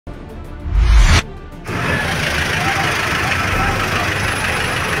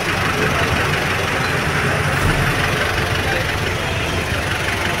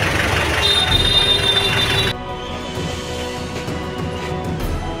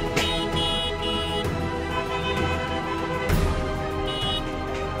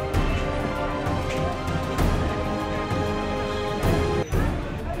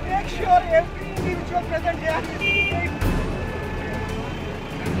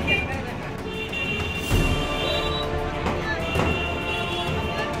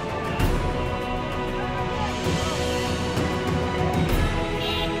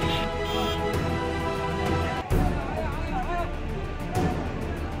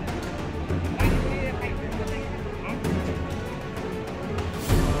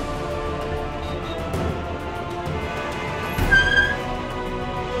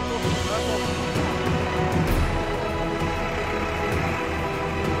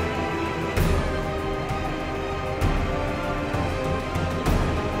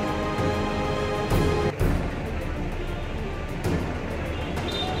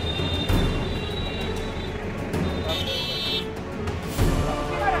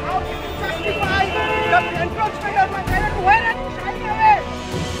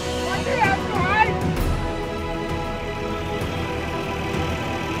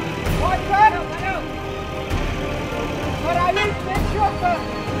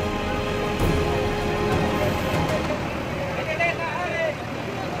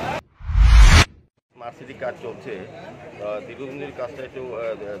মিস্ত্রি কাজ চলছে, দীর্ঘদিন ধরে কাজটা একটু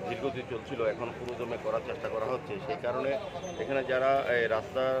দীর্ঘদিন চলছিল, এখন পুরোদমে করার চেষ্টা করা হচ্ছে। সেই কারণে এখানে যারা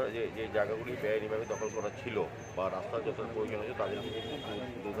রাস্তার যে জায়গাগুলি বেআইনিভাবে দখল করা ছিল বা রাস্তার যত প্রয়োজন হয়েছে তাদেরকে কিন্তু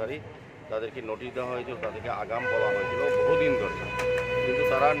দুধারই তাদেরকে নোটিশ দেওয়া হয়েছিল, তাদেরকে আগাম বলা হয়েছিল বহুদিন ধরে, কিন্তু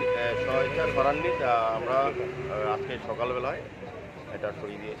তারা সহায়তা করাননি। আমরা আজকে সকালবেলায় এটা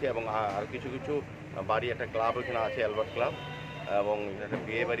সরিয়ে দিয়েছি এবং আর কিছু কিছু বাড়ি, একটা ক্লাব এখানে আছে, অ্যালবার্ট ক্লাব, এবং একটা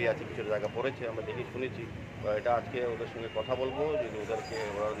বিয়ে বাড়ি আছে, কিছু জায়গা পড়েছে, আমরা দেখি শুনেছি। এটা আজকে ওদের সঙ্গে কথা বলবো, যদি ওদেরকে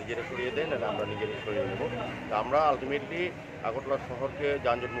ওরা নিজেরা সরিয়ে দেন না আমরা নিজেরাই সরিয়ে নেবো। তা আমরা আলটিমেটলি আগরতলা শহরকে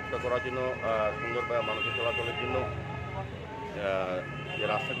যানজট মুক্ত করার জন্য, সুন্দরভাবে মানুষের চলাচলের জন্য যে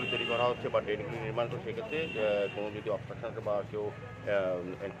রাস্তাগুলি তৈরি করা হচ্ছে বা ড্রেনগুলি নির্মাণ করছে, সেক্ষেত্রে কোনো যদি অবস্ট্রাকশন আছে বা কেউ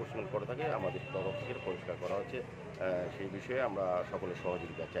এনফোর্সমেন্ট করে থাকে আমাদের তরফ থেকে পরিষ্কার করা হচ্ছে। সেই বিষয়ে আমরা সকলের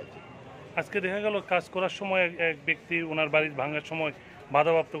সহযোগিতা চাইছি। আজকে দেখা গেল কাজ করার সময় এক ব্যক্তি ওনার বাড়ি ভাঙার সময়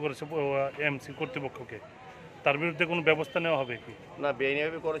বাধাপ্রাপ্ত করেছে এমসি কর্তৃপক্ষকে, তার বিরুদ্ধে কোনো ব্যবস্থা নেওয়া হবে কি? না,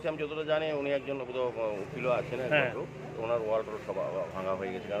 বেআইনিভাবে করেছে। আমি যতটা জানি উনি একজন উকিলও আছেন, ওনার ওয়ার্ল্ড সব ভাঙা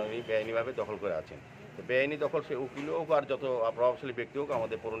হয়ে গেছে, কারণ উনি বেআইনিভাবে দখল করে আছেন। বেআইনি দখল সে উকিল হোক আর যত প্রভাবশালী ব্যক্তি হোক,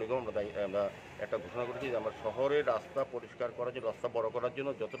 আমাদের পৌর নিগম আমরা একটা ঘোষণা করেছি যে আমরা শহরের রাস্তা পরিষ্কার করার জন্য, রাস্তা বড় করার জন্য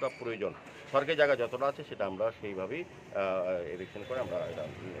যতটা প্রয়োজন, সরকারি জায়গা যতটা আছে সেটা আমরা সেইভাবেই এভিকশন করে আমরা এটা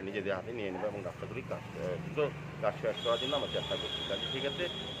নিজেদের হাতে নিয়ে নেব এবং রাস্তাগুলি কাজ শেষ করার জন্য আমরা চেষ্টা করছি। কাজে সেক্ষেত্রে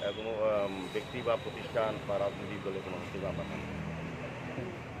কোনো ব্যক্তি বা প্রতিষ্ঠান বা রাজনৈতিক দলের কোনো হস্তিত্ব আমরা নেই।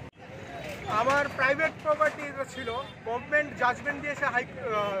 আমার প্রাইভেট প্রপার্টি ছিল, গভর্নমেন্ট জাজমেন্ট দিয়েছে,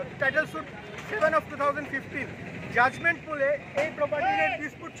 টাইটেল স্যুট 7 of 2015 জাজমেন্ট বলে এই প্রপার্টির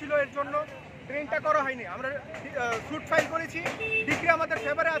ডিসপুট ছিল, এর জন্য ট্রেনটা করা হয়নি। আমরা স্যুট ফাইল করেছি, ডিগ্রি আমাদের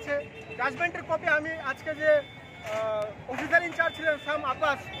ফেভারে আছে। জাজমেন্টের কপি আমি আজকে যে অফিসার ইনচার্জ ছিলেন সাম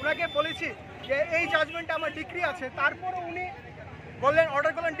আব্বাস, ওনাকে বলেছি যে এই জাজমেন্টে আমার ডিগ্রি আছে, তারপরও উনি বললেন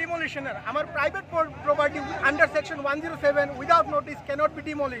অর্ডার করলেন ডিমোলিশনের। আমার private property under section 107 without notice cannot B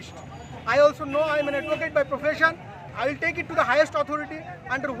ডিমোলিশড। I also know I am an advocate by profession. I will take it to the highest authority.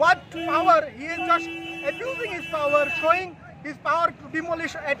 Under what power he is just abusing his power, showing his power to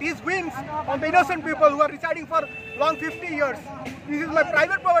demolish at his whims on the innocent people who are residing for long 50 years. This is my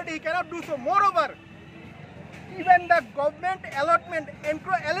private property, he cannot do so. Moreover, even the government allotment,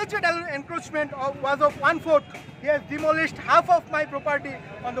 alleged encroachment was of 1/4. He has demolished half of my property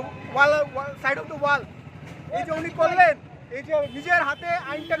on the side of the wall. এই যে উনি করলেন, এই যে নিজের হাতে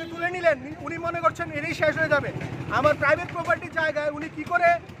আইনটাকে তুলে নিলেন, উনি মনে করছেন এরই শেষ হয়ে যাবে। আমার প্রাইভেট প্রপার্টির জায়গায় উনি কি করে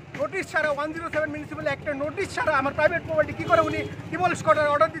নোটিশ ছাড়া, 107 মিউনিসিপ্যাল অ্যাক্টের নোটিশ ছাড়া আমার প্রাইভেট প্রপার্টি কি করে উনি ডিমলিশ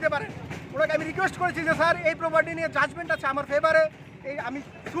করার অর্ডার দিতে পারেন? ওনাকে আমি রিকোয়েস্ট করেছি যে স্যার এই প্রপার্টি নিয়ে জাজমেন্ট আছে আমার ফেভারে, এই আমি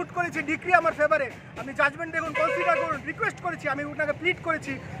শ্যুট করেছি, ডিগ্রি আমার ফেভারে, আপনি জাজমেন্ট দেখুন, কনসিডার করুন, রিকোয়েস্ট করেছি, আমি ওনাকে প্লিট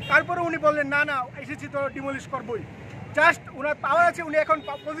করেছি। তারপরে উনি বললেন না না এসেছি তো ডিমলিশ করবই। জাস্ট ওনার পাওয়ার আছে, উনি এখন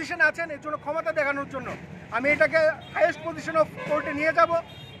পজিশনে আছেন এর জন্য, ক্ষমতা দেখানোর জন্য। আমি এটাকে হাইয়েস্ট পজিশন অফ কোর্টে নিয়ে যাব।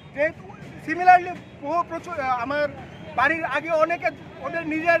 যেহেতু সিমিলারলি প্রচুর আমার বাড়ির আগে অনেকে ওদের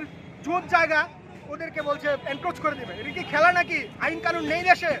নিজের জোর জায়গা ওদেরকে বলছে এনক্রোচ করে দেবে। এটা কি খেলা নাকি? আইন কানুন নেই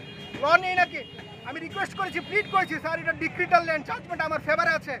দেশে, ল নেই নাকি? আমি রিকোয়েস্ট করেছি, প্লিট করেছি, স্যার এটা ডিক্রিটাল ল্যান্ড, জাজমেন্ট আমার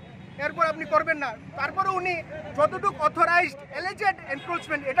ফেভারে আছে, এরপর আপনি করবেন না। তারপরে উনি যতটুকু অথরাইজড এলিজেড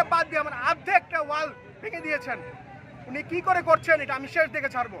এনক্রোচমেন্ট এটা বাদ দিয়ে আমার আধে একটা ওয়াল ভেঙে দিয়েছেন। উনি কি করে করছেন এটা আমি শেষ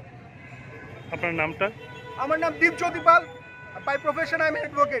দেখে ছাড়বো। আপনার নামটা? আমার নাম দীপজ্যোতি পাল। By profession I am an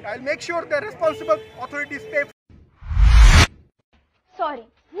advocate. I will make sure the responsible authorities pay. Sorry,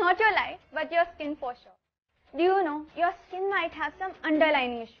 not your life, but your skin for sure. Do you know your skin might have some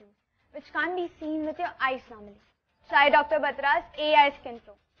underlying issues which can't be seen with your eyes normally? Try Dr. Batra's AI Skin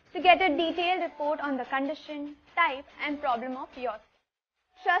Pro to get a detailed report on the condition, type and problem of your skin.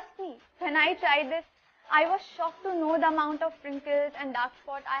 Trust me, when I tried this, I was shocked to know the amount of wrinkles and dark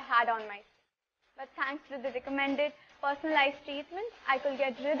spots I had on my skin. But thanks to the recommended personalized treatment, I could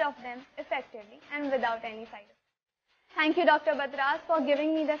get rid of them effectively and without any side effects. Thank you Dr. Batras for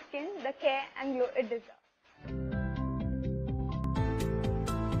giving me the skin, the care and glow it deserves.